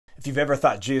if you've ever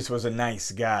thought Jesus was a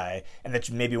nice guy and that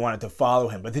you maybe wanted to follow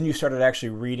him, but then you started actually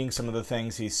reading some of the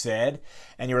things he said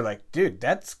and you were like, dude,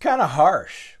 that's kind of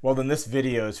harsh. Well, then this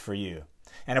video is for you.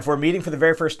 And if we're meeting for the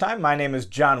very first time, my name is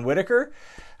John Whitaker.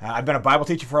 I've been a Bible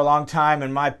teacher for a long time,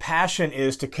 and my passion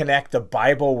is to connect the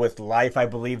Bible with life. I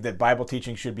believe that Bible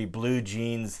teaching should be blue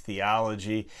jeans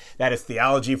theology. That is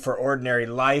theology for ordinary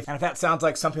life. And if that sounds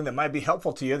like something that might be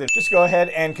helpful to you, then just go ahead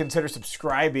and consider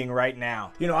subscribing right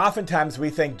now. You know, oftentimes we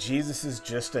think Jesus is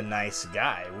just a nice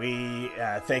guy. We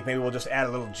think maybe we'll just add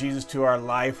a little Jesus to our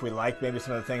life. We like maybe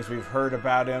some of the things we've heard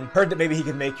about him. Heard that maybe he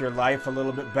could make your life a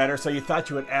little bit better, so you thought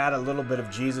you would add a little bit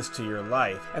of Jesus to your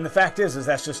life. And the fact is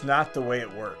that's just not the way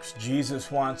it works.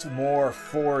 Jesus wants more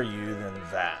for you than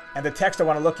that. And the text I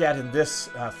want to look at in this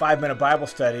 5-minute Bible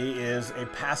study is a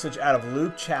passage out of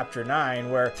Luke chapter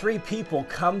 9 where 3 people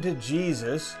come to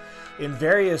Jesus in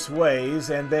various ways,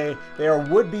 and they are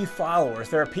would-be followers.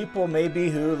 There are people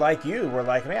maybe who, like you, were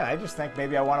like, man, I just think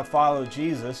maybe I want to follow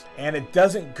Jesus, and it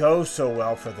doesn't go so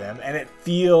well for them, and it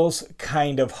feels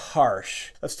kind of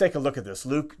harsh. Let's take a look at this.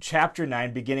 Luke chapter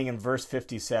 9, beginning in verse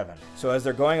 57. So as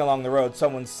they're going along the road,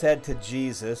 someone said to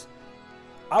Jesus,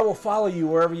 I will follow you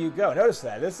wherever you go. Notice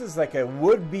that. This is like a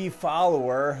would-be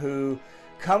follower who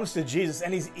comes to Jesus,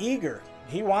 and he's eager.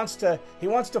 He wants to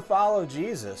follow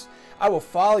Jesus. I will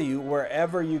follow you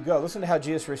wherever you go. Listen to how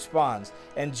Jesus responds.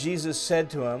 And Jesus said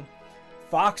to him,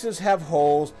 foxes have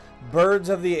holes, birds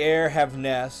of the air have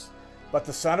nests, but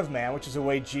the Son of Man, which is the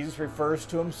way Jesus refers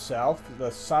to himself,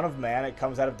 the Son of Man, it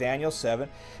comes out of Daniel 7,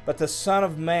 but the Son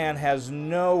of Man has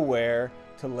nowhere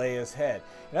to lay his head.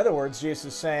 In other words, Jesus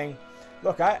is saying,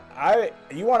 look,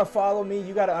 you want to follow me,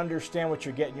 you got to understand what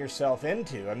you're getting yourself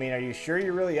into. I mean, are you sure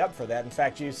you're really up for that? In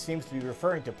fact, Jesus seems to be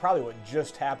referring to probably what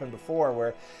just happened before,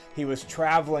 where he was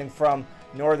traveling from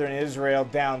northern Israel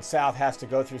down south, has to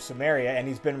go through Samaria, and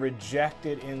he's been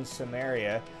rejected in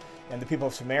Samaria, and the people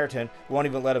of Samaritan won't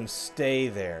even let him stay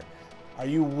there. Are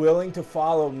you willing to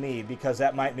follow me? Because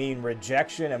that might mean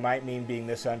rejection, it might mean being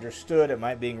misunderstood, it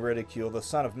might mean ridiculed. The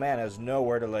Son of Man has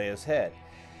nowhere to lay his head.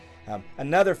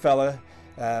 Another fella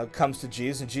comes to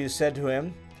Jesus, and Jesus said to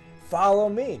him, follow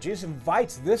me. Jesus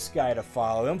invites this guy to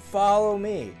follow him. Follow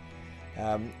me.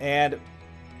 And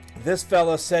this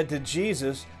fella said to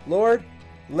Jesus, Lord,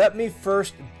 let me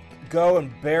first go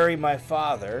and bury my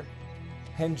father.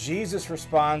 And Jesus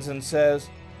responds and says,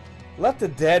 let the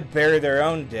dead bury their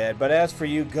own dead, but as for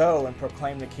you, go and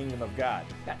proclaim the kingdom of God.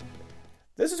 Now,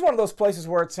 this is one of those places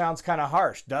where it sounds kind of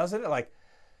harsh, doesn't it? Like,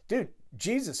 dude,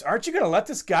 Jesus, aren't you going to let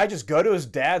this guy just go to his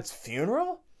dad's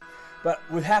funeral? But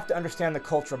we have to understand the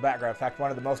cultural background. In fact, one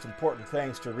of the most important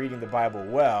things to reading the Bible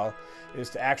well is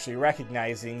to actually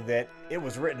recognizing that it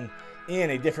was written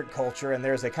in a different culture, and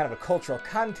there's a kind of a cultural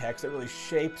context that really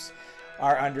shapes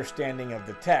our understanding of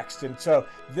the text. And so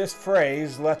this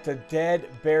phrase, let the dead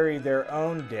bury their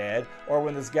own dead, or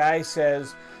when this guy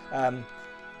says,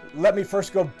 let me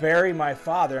first go bury my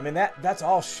father, I mean, that's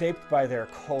all shaped by their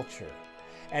culture.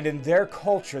 And in their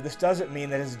culture, this doesn't mean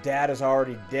that his dad is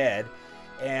already dead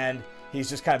and he's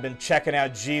just kind of been checking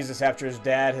out Jesus after his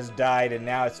dad has died and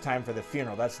now it's time for the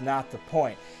funeral. That's not the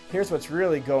point. Here's what's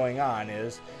really going on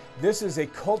is this is a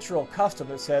cultural custom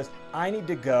that says I need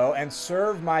to go and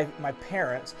serve my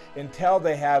parents until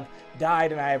they have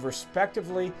died and I have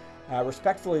respectfully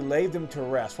laid them to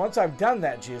rest. Once I've done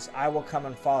that, Jesus, I will come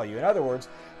and follow you. In other words,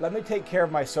 let me take care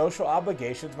of my social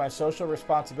obligations, my social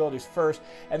responsibilities first,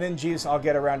 and then, Jesus, I'll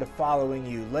get around to following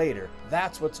you later.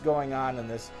 That's what's going on in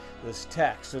this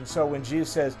text. And so when Jesus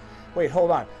says, wait,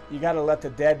 hold on, you got to let the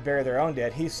dead bury their own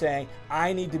dead, he's saying,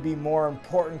 I need to be more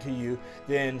important to you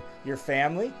than your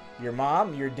family, your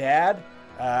mom, your dad,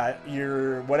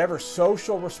 your whatever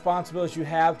social responsibilities you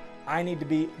have. I need to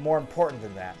be more important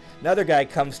than that. Another guy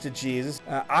comes to Jesus.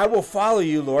 I will follow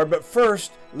you, Lord, but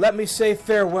first let me say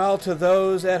farewell to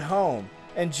those at home.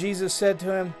 And Jesus said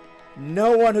to him,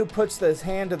 no one who puts his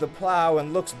hand to the plow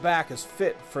and looks back is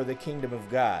fit for the kingdom of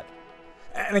God.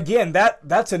 And again,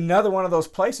 that's another one of those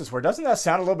places where doesn't that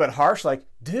sound a little bit harsh? Like,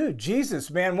 dude, Jesus,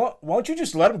 man, won't you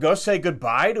just let him go say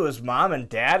goodbye to his mom and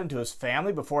dad and to his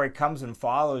family before he comes and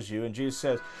follows you? And Jesus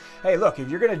says, hey, look, if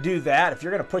you're going to do that, if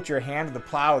you're going to put your hand to the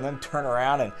plow and then turn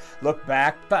around and look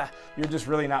back, you're just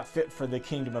really not fit for the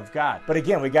kingdom of God. But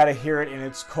again, we got to hear it in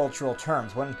its cultural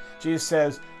terms. When Jesus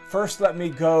says, first let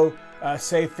me go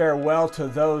say farewell to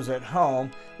those at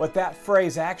home, what that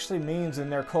phrase actually means in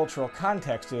their cultural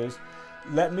context is,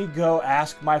 let me go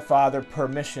ask my father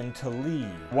permission to leave.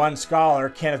 One scholar,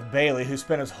 Kenneth Bailey, who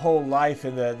spent his whole life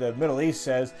in the Middle East,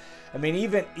 says, I mean,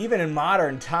 even in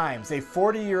modern times, a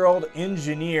 40-year-old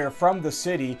engineer from the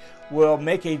city will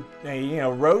make a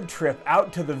road trip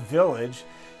out to the village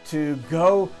to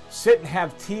go sit and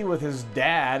have tea with his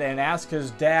dad and ask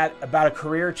his dad about a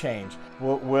career change.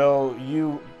 Will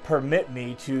you permit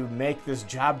me to make this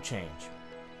job change?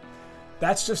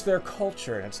 That's just their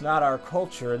culture, and it's not our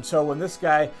culture. And so when this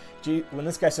guy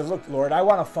says, look, Lord, I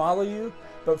want to follow you,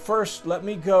 but first let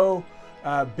me go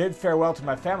bid farewell to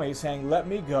my family. He's saying, let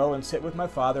me go and sit with my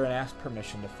Father and ask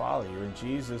permission to follow you. And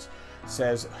Jesus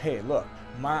says, hey, look,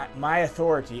 my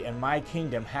authority and my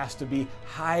kingdom has to be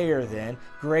higher than,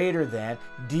 greater than,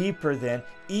 deeper than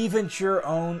even your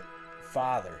own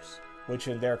father's, which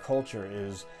in their culture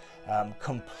is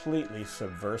completely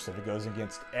subversive. It goes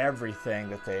against everything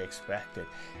that they expected.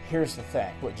 Here's the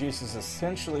thing. What Jesus is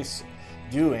essentially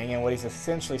doing and what he's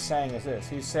essentially saying is this.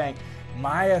 He's saying,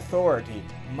 my authority,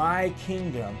 my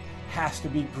kingdom has to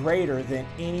be greater than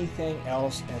anything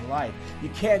else in life. You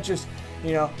can't just,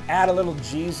 add a little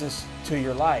Jesus to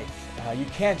your life. You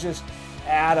can't just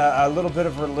add a little bit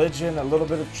of religion, a little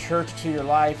bit of church to your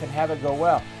life and have it go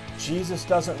well. Jesus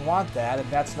doesn't want that, and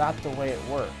that's not the way it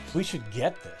works. We should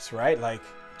get this, right? Like,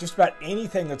 just about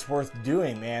anything that's worth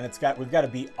doing, man, we've got to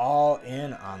be all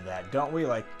in on that, don't we?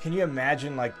 Like, can you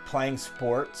imagine like playing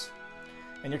sports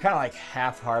and you're kind of like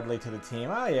half-heartedly to the team?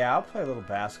 Oh yeah, I'll play a little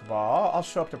basketball. I'll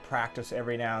show up to practice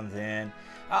every now and then.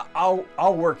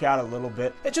 I'll work out a little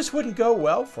bit. It just wouldn't go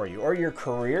well for you. Or your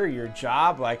career, your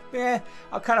job, like,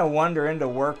 I'll kind of wander into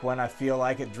work when I feel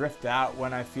like it, drift out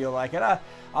when I feel like it.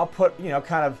 I'll put,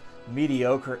 kind of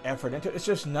mediocre effort into it. It's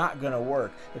just not going to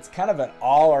work. It's kind of an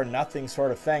all or nothing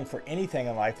sort of thing for anything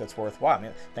in life that's worthwhile. I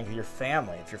mean, think of your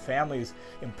family. If your family is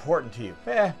important to you,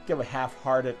 give a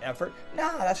half-hearted effort.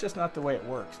 No, that's just not the way it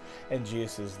works. And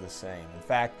Jesus is the same. In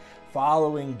fact,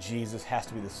 following Jesus has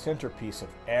to be the centerpiece of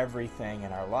everything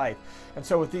in our life. And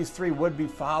so with these three would-be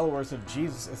followers of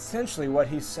Jesus, essentially what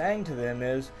he's saying to them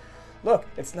is, look,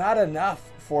 it's not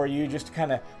enough for you just to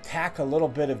kind of tack a little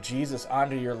bit of Jesus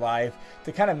onto your life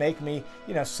to kind of make me,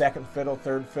 second fiddle,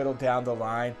 third fiddle down the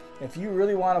line. If you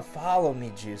really want to follow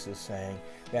me, Jesus is saying,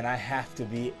 then I have to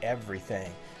be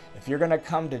everything. If you're going to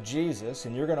come to Jesus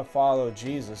and you're going to follow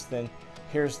Jesus, then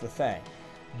here's the thing.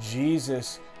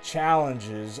 Jesus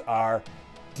challenges our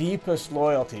deepest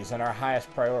loyalties and our highest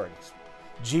priorities.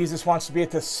 Jesus wants to be at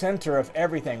the center of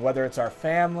everything, whether it's our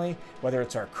family, whether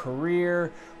it's our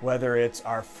career, whether it's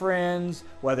our friends,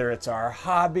 whether it's our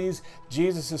hobbies.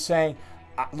 Jesus is saying,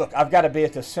 look, I've got to be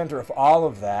at the center of all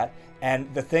of that,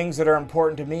 and the things that are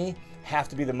important to me have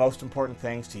to be the most important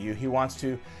things to you. He wants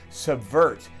to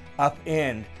subvert,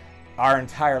 upend our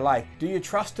entire life. Do you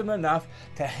trust him enough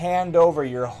to hand over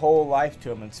your whole life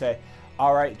to him and say,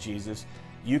 all right, Jesus,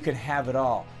 you can have it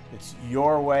all. It's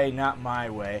your way, not my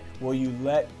way. Will you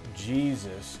let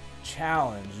Jesus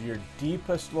challenge your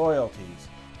deepest loyalties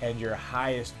and your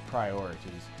highest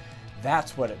priorities?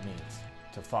 That's what it means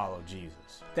to follow Jesus.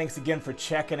 Thanks again for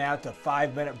checking out the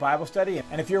 5-Minute Bible Study.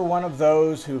 And if you're one of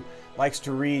those who likes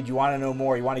to read, you want to know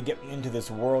more, you want to get into this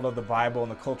world of the Bible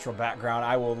and the cultural background,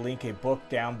 I will link a book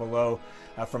down below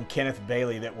from Kenneth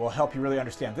Bailey that will help you really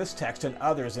understand this text and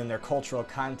others in their cultural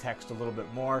context a little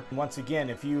bit more. And once again,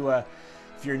 if you're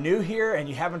new here and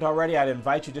you haven't already, I'd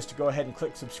invite you just to go ahead and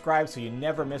click subscribe so you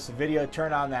never miss a video.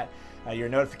 Turn on that your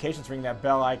notifications, ring that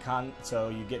bell icon so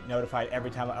you get notified every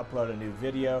time I upload a new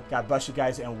video. God bless you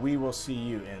guys, and we will see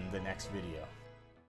you in the next video.